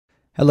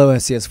Hello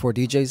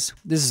SCS.4DJs,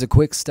 this is a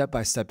quick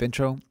step-by-step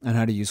intro on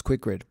how to use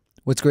QuickGrid.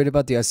 What's great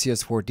about the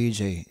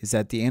SCS.4DJ is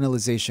that the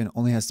analyzation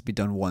only has to be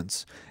done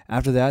once.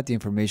 After that, the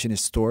information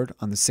is stored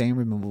on the same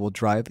removable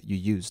drive you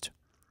used.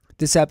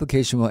 This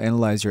application will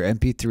analyze your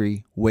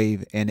MP3,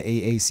 WAV, and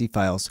AAC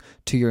files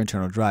to your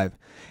internal drive,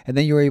 and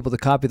then you are able to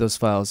copy those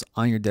files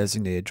on your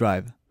designated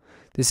drive.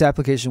 This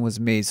application was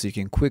made so you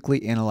can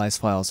quickly analyze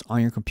files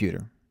on your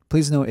computer.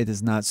 Please note it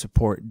does not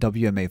support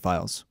WMA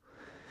files.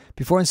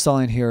 Before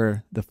installing, here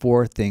are the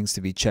 4 things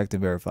to be checked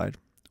and verified.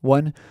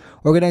 1.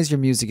 Organize your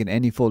music in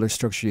any folder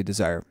structure you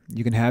desire.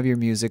 You can have your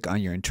music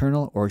on your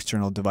internal or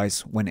external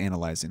device when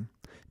analyzing.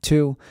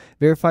 2.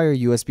 Verify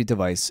your USB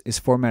device is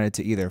formatted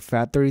to either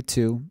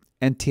FAT32,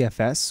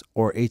 NTFS,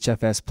 or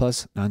HFS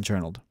plus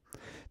non-journaled.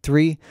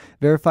 3.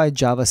 Verify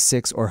Java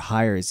 6 or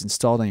higher is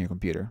installed on your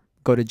computer.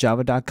 Go to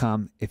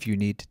java.com if you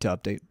need to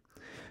update.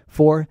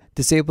 4.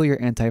 Disable your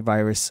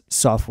antivirus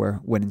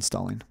software when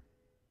installing.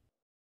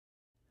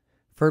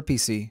 For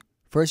PC,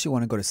 first you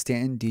want to go to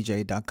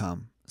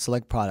stantondj.com,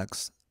 select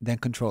Products, then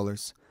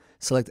Controllers,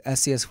 select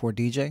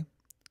SCS.4DJ,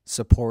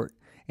 Support,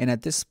 and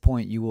at this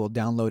point you will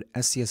download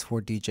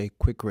SCS.4DJ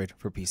QuickGrid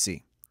for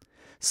PC.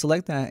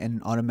 Select that and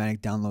an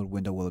automatic download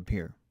window will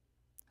appear.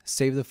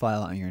 Save the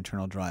file on your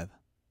internal drive.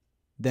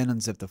 Then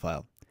unzip the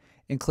file,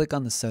 and click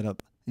on the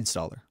Setup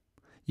Installer.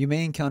 You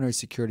may encounter a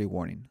security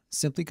warning.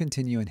 Simply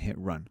continue and hit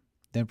Run,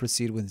 then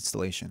proceed with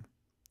installation.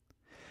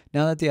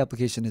 Now that the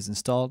application is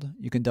installed,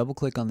 you can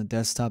double-click on the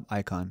desktop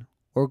icon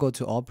or go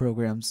to All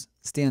Programs,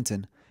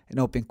 Stanton, and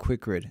open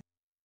QuickGrid.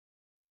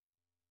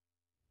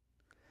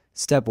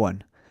 Step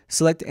 1.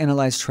 Select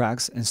Analyze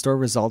Tracks and store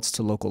results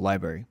to local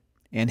library,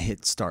 and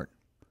hit Start.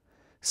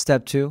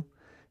 Step 2.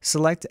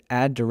 Select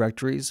Add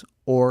Directories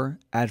or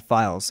Add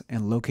Files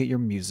and locate your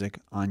music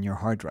on your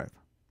hard drive.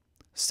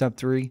 Step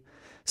 3.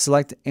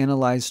 Select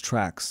Analyze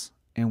Tracks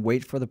and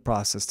wait for the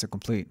process to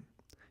complete.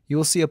 You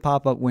will see a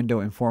pop-up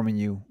window informing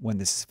you when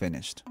this is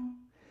finished.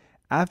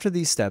 After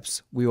these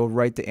steps, we will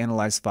write the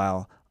analyzed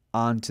file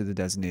onto the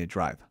designated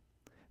drive.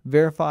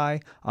 Verify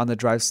on the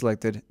drive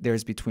selected there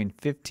is between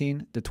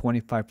 15 to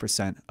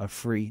 25% of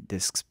free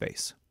disk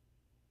space.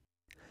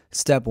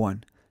 Step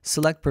 1.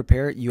 Select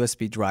Prepare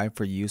USB drive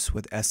for use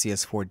with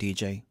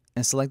SCS.4DJ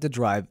and select the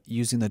drive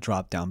using the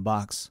drop-down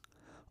box.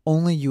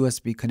 Only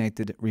USB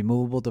connected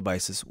removable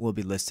devices will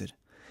be listed.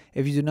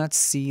 If you do not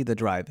see the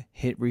drive,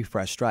 hit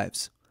Refresh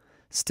Drives.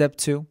 Step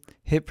 2.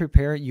 Hit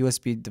Prepare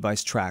USB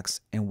device tracks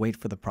and wait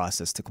for the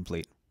process to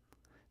complete.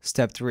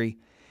 Step 3.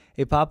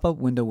 A pop-up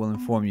window will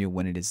inform you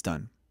when it is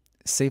done.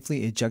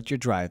 Safely eject your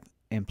drive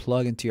and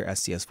plug into your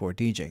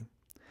SCS.4DJ.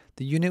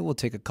 The unit will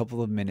take a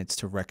couple of minutes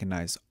to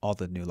recognize all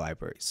the new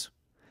libraries.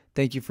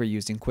 Thank you for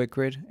using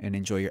QuickGrid and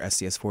enjoy your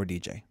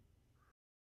SCS.4DJ.